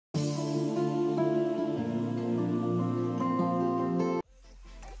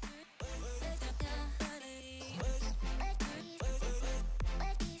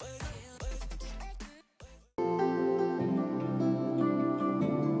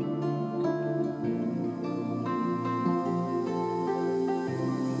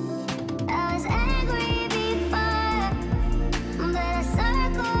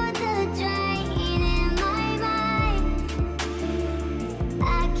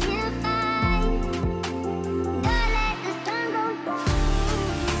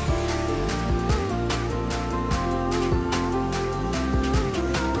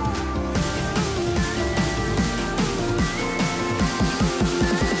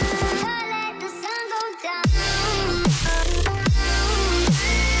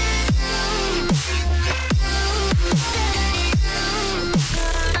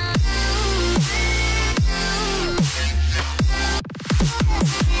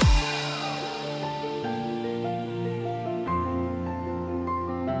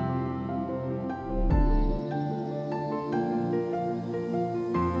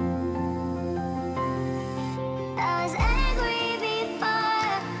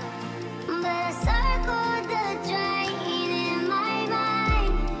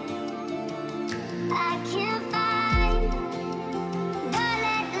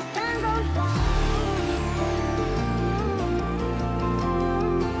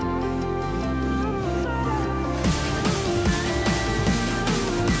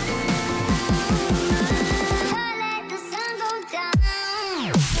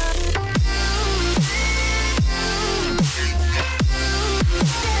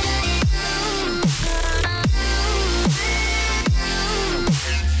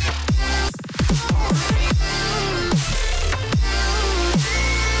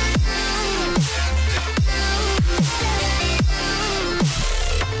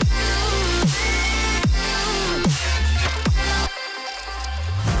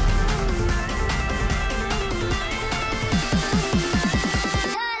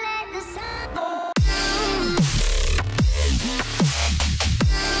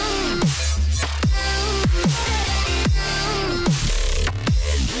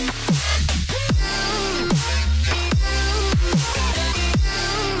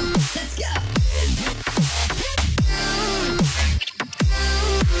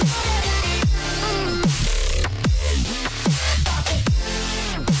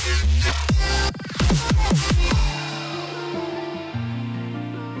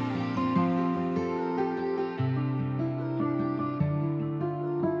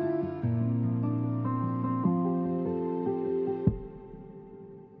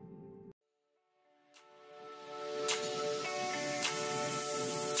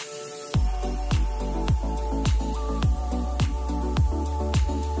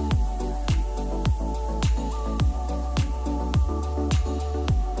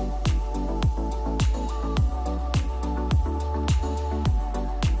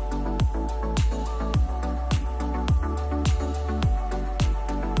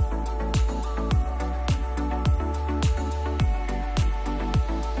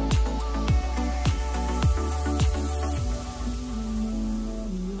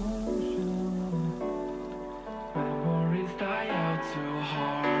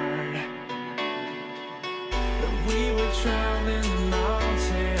hard. But we were traveling the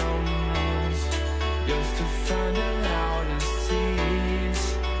mountains just to find the loudest tease.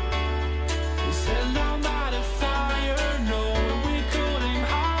 We set down by the fire, knowing we could aim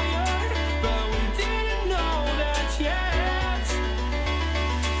higher, but we didn't know that yet.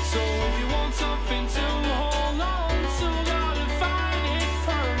 So if you want something to hold on to, gotta find it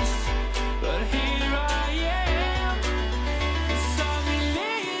first. But here I am, 'cause I've been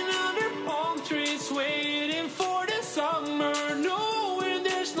laying under palm trees, waiting for the summer, knowing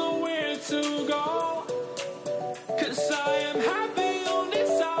there's nowhere to go. 'Cause I am happy on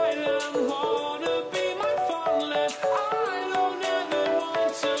this island, wanna be my farmland. I don't ever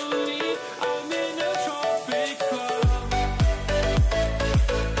want to leave, I'm in a tropic club.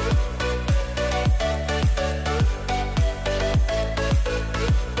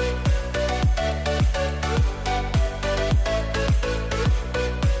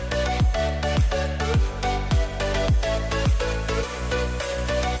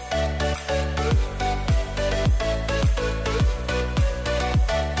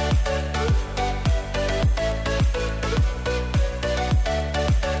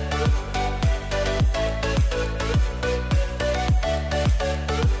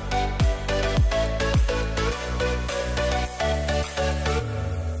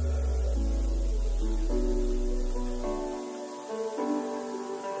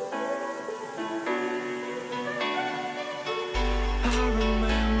 I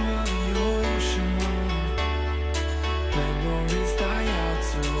remember the ocean, memories die out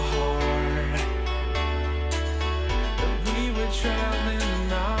too hard. But we were traveling the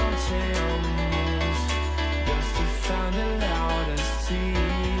mountains just to find the loudest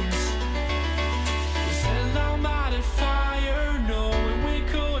tease. We sat down by the fire, knowing we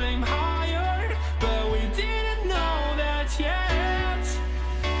could aim higher, but we didn't know that yet.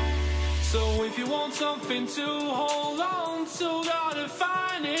 So if you want something to hold on to, gotta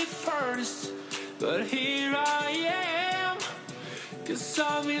find it first. But here I am, 'cause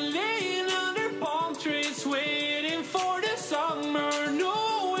I've been laying under palm trees, waiting for the summer,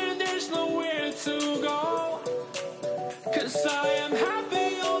 knowing there's nowhere to go. 'Cause I am happy